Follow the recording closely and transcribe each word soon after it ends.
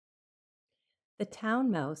The Town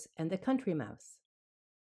Mouse and the Country Mouse.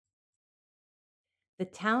 The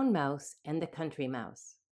Town Mouse and the Country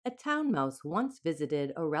Mouse. A town mouse once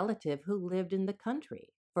visited a relative who lived in the country.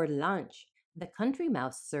 For lunch, the country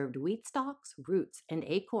mouse served wheat stalks, roots, and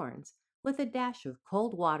acorns, with a dash of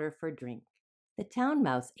cold water for drink. The town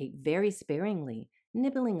mouse ate very sparingly,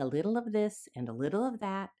 nibbling a little of this and a little of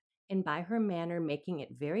that, and by her manner making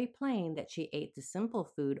it very plain that she ate the simple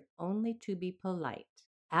food only to be polite.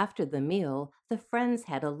 After the meal, the friends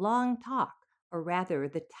had a long talk, or rather,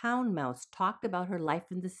 the town mouse talked about her life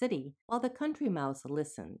in the city, while the country mouse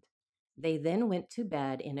listened. They then went to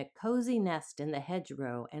bed in a cozy nest in the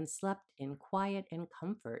hedgerow and slept in quiet and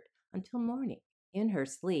comfort until morning. In her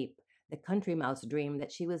sleep, the country mouse dreamed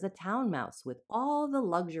that she was a town mouse with all the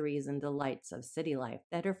luxuries and delights of city life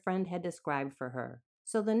that her friend had described for her.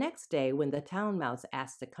 So the next day, when the town mouse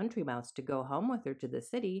asked the country mouse to go home with her to the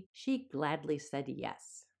city, she gladly said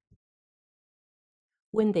yes.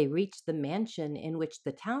 When they reached the mansion in which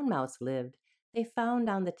the town mouse lived, they found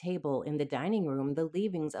on the table in the dining room the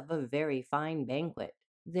leavings of a very fine banquet.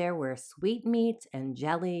 There were sweetmeats and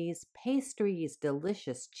jellies, pastries,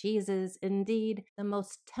 delicious cheeses, indeed, the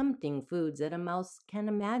most tempting foods that a mouse can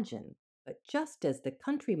imagine. But just as the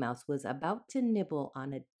country mouse was about to nibble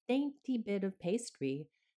on a dainty bit of pastry,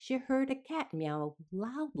 she heard a cat meow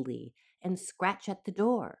loudly and scratch at the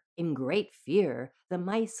door. In great fear, the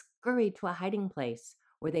mice scurried to a hiding place,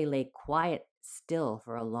 where they lay quiet still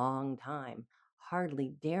for a long time,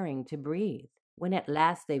 hardly daring to breathe. When at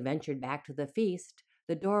last they ventured back to the feast,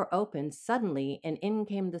 the door opened suddenly and in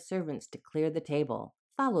came the servants to clear the table,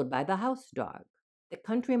 followed by the house dog. The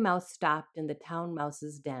country mouse stopped in the town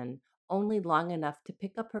mouse's den only long enough to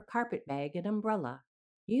pick up her carpet bag and umbrella.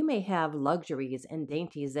 "You may have luxuries and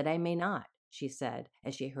dainties that I may not," she said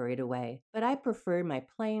as she hurried away, "but I prefer my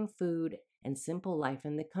plain food and simple life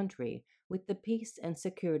in the country, with the peace and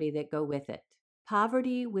security that go with it.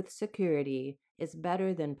 Poverty with security is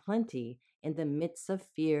better than plenty in the midst of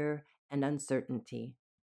fear and uncertainty."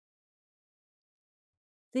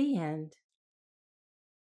 The end.